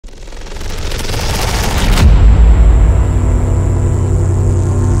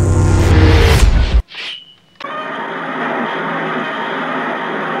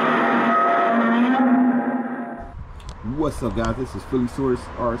What's up, guys? This is Phillyswords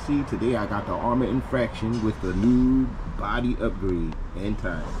RC. Today I got the Arrma Infraction with the new body upgrade and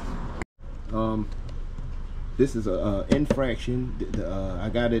tires. This is a Infraction. I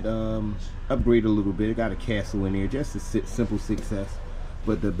got it upgraded a little bit. I got a castle in there, just a simple success.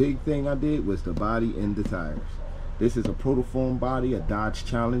 But the big thing I did was the body and the tires. This is a Proto body, a Dodge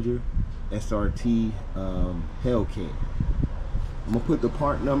Challenger SRT Hellcat. I'm gonna put the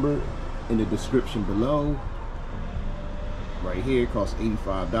part number in the description below. Right here, it costs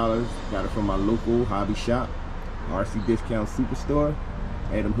 $85. Got it from my local hobby shop, RC Discount Superstore.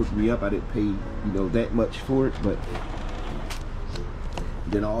 Had them hook me up. I didn't pay, that much for it, but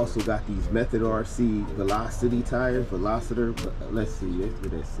then I also got these Method RC Velocity tires, Velocitor. But let's see, that's what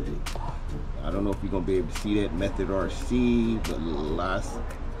that say. I don't know if you're gonna be able to see that. Method RC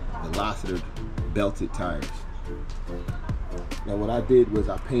Velocitor belted tires. Now what I did was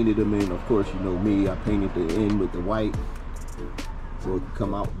I painted them in. Of course, you know me. I painted the end with the white, so it can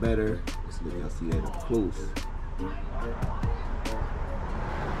come out better. Let's let y'all see that up close.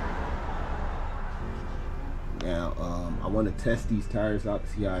 Now, I want to test these tires out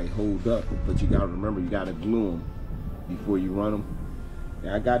to see how they hold up, but you gotta remember, you gotta glue them before you run them.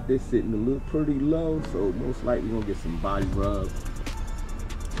 Now, I got this sitting a little pretty low, so most likely gonna get some body rub.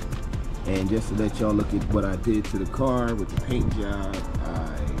 And just to let y'all look at what I did to the car with the paint job,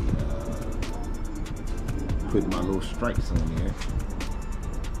 I put my little stripes on there.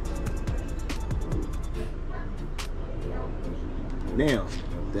 Now,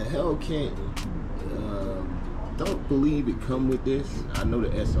 the Hellcat, don't believe it come with this. I know the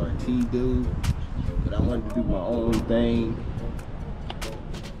SRT do, but I wanted to do my own thing.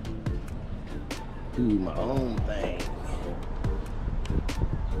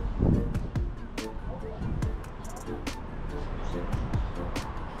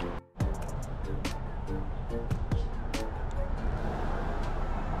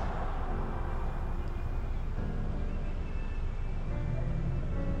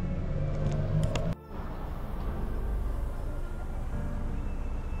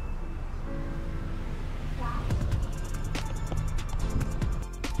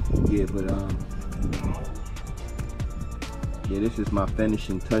 Yeah, but yeah, this is my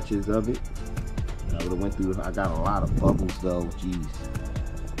finishing touches of it. I would have went through. I got a lot of bubbles though. Jeez,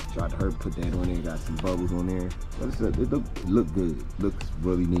 tried to put that on there. Got some bubbles on there, but it look good. Looks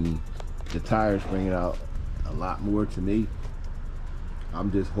really neat. The tires bring it out a lot more to me. I'm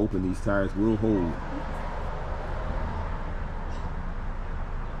just hoping these tires will hold.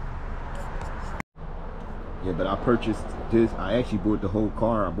 Yeah, but I purchased this. I actually bought the whole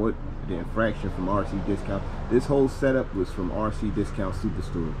car. I bought the Infraction from RC Discount. This whole setup was from RC Discount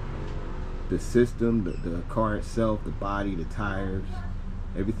Superstore. The system, the car itself, the body, the tires,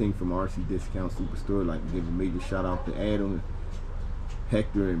 everything from RC Discount Superstore. Like, give a major shout out to Adam,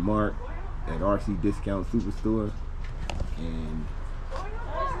 Hector, and Mark at RC Discount Superstore. And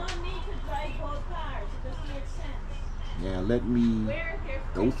there's no need to drive both cars. It doesn't make sense. now let me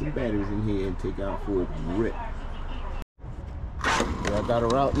throw some batteries in here and take out for a rip. Yeah, I got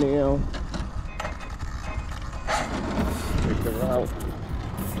her out now. Take her out.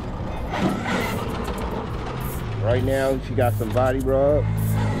 Right now, she got some body rub.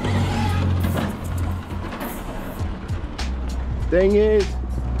 Thing is,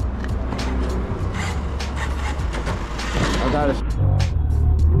 I gotta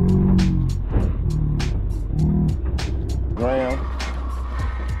ground.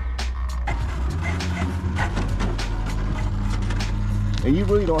 And you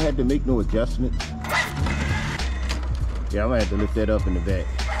really don't have to make no adjustments. Yeah, I'm gonna have to lift that up in the back.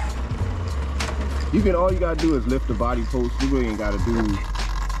 All you gotta do is lift the body post. You really ain't gotta do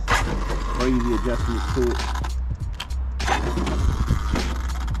crazy adjustments to it.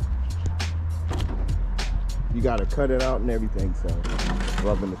 You gotta cut it out and everything, so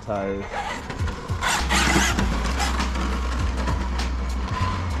rubbing the tires.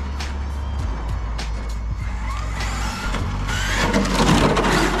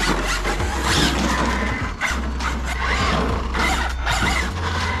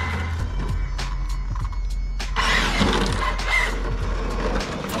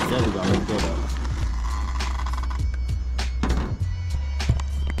 There we go, lift that up.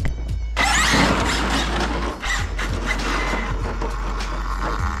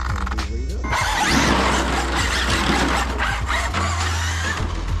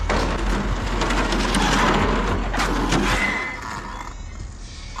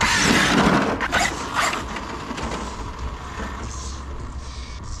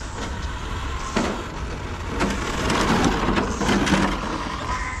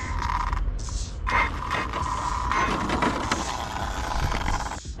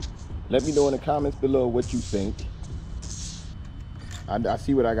 Let me know in the comments below what you think. I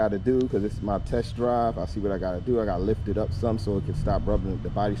see what I got to do because it's my test drive. I see what I got to do. I got to lift it up some so it can stop rubbing, the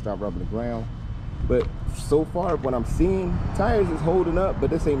body stop rubbing the ground. But so far, what I'm seeing, tires is holding up, but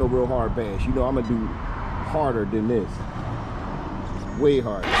this ain't no real hard bash. You know, I'm going to do harder than this. Way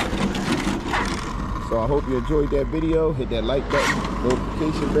harder. So I hope you enjoyed that video. Hit that like button,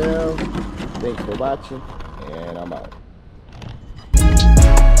 notification bell. Thanks for watching, and I'm out.